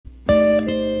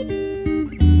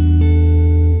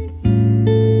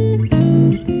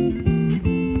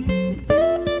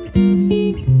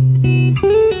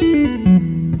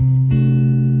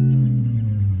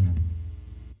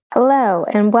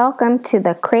and welcome to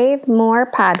the Crave More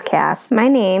podcast. My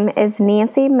name is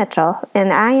Nancy Mitchell,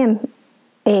 and I am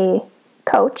a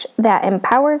coach that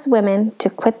empowers women to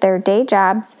quit their day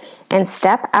jobs and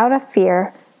step out of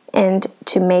fear and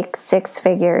to make six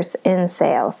figures in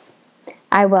sales.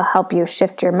 I will help you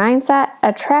shift your mindset,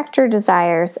 attract your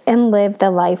desires, and live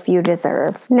the life you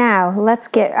deserve. Now, let's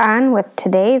get on with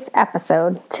today's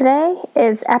episode. Today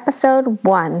is episode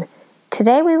 1.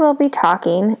 Today we will be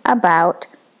talking about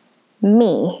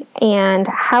me and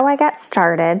how I got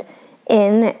started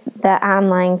in the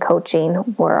online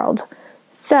coaching world.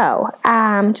 So,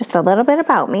 just a little bit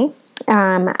about me.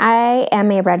 I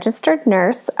am a registered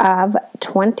nurse of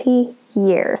 20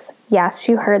 years. Yes,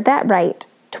 you heard that right,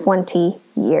 20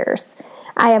 years.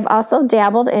 I have also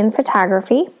dabbled in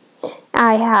photography.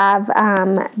 I have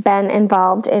been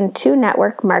involved in 2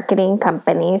 network marketing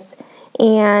companies,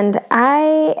 and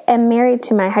I am married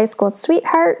to my high school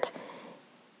sweetheart.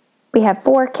 We have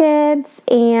 4 kids,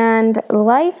 and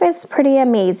life is pretty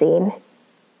amazing.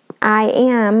 I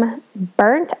am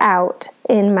burnt out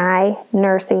in my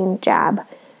nursing job.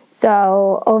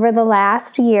 So over the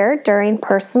last year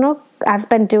I've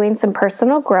been doing some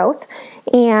personal growth,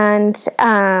 and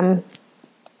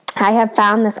I have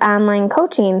found this online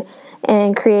coaching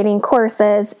and creating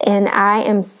courses, and I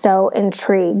am so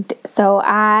intrigued. So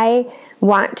I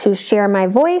want to share my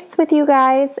voice with you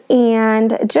guys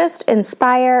and just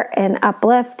inspire and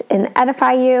uplift and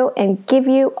edify you and give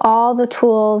you all the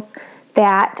tools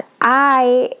that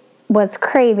I was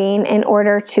craving in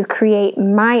order to create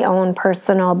my own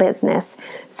personal business.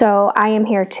 So I am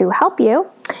here to help you.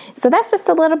 So that's just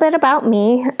a little bit about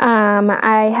me.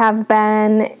 I have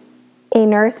been a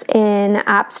nurse in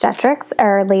obstetrics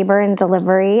or labor and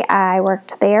delivery. I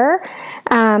worked there.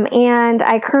 And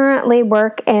I currently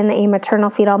work in a maternal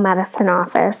fetal medicine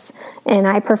office, and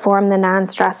I perform the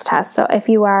non-stress test. So if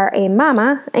you are a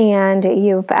mama and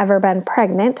you've ever been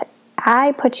pregnant,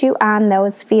 I put you on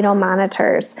those fetal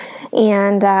monitors.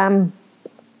 And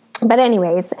but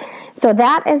anyways, so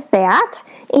that is that.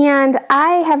 And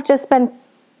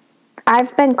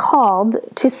I've been called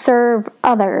to serve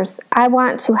others. I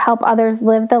want to help others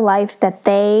live the life that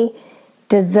they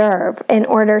deserve in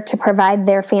order to provide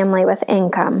their family with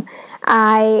income.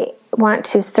 I want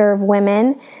to serve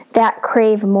women that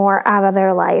crave more out of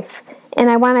their life. And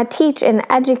I want to teach and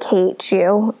educate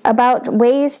you about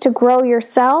ways to grow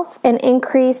yourself and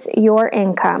increase your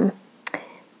income.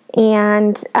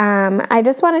 And I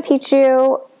just want to teach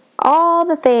you all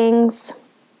the things.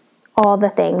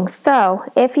 So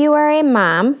if you are a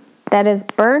mom that is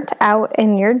burnt out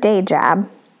in your day job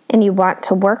and you want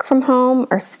to work from home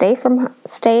or stay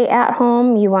at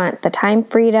home, you want the time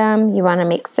freedom, you want to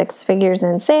make 6 figures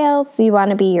in sales, you want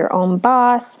to be your own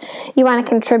boss, you want to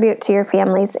contribute to your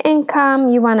family's income,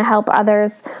 you want to help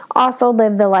others also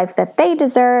live the life that they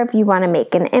deserve, you want to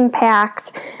make an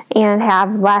impact and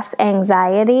have less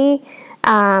anxiety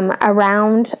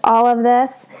around all of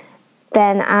this,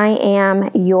 then I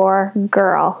am your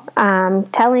girl. I'm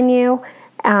telling you,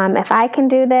 if I can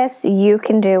do this, you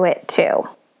can do it too.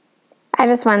 I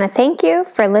just want to thank you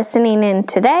for listening in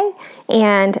today,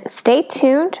 and stay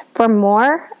tuned for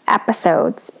more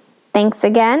episodes. Thanks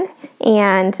again,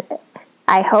 and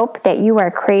I hope that you are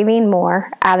craving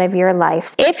more out of your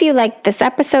life. If you liked this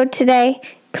episode today,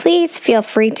 please feel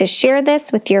free to share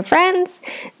this with your friends,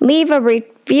 leave a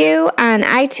review on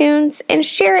iTunes, and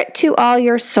share it to all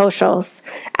your socials.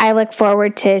 I look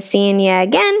forward to seeing you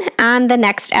again on the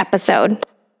next episode.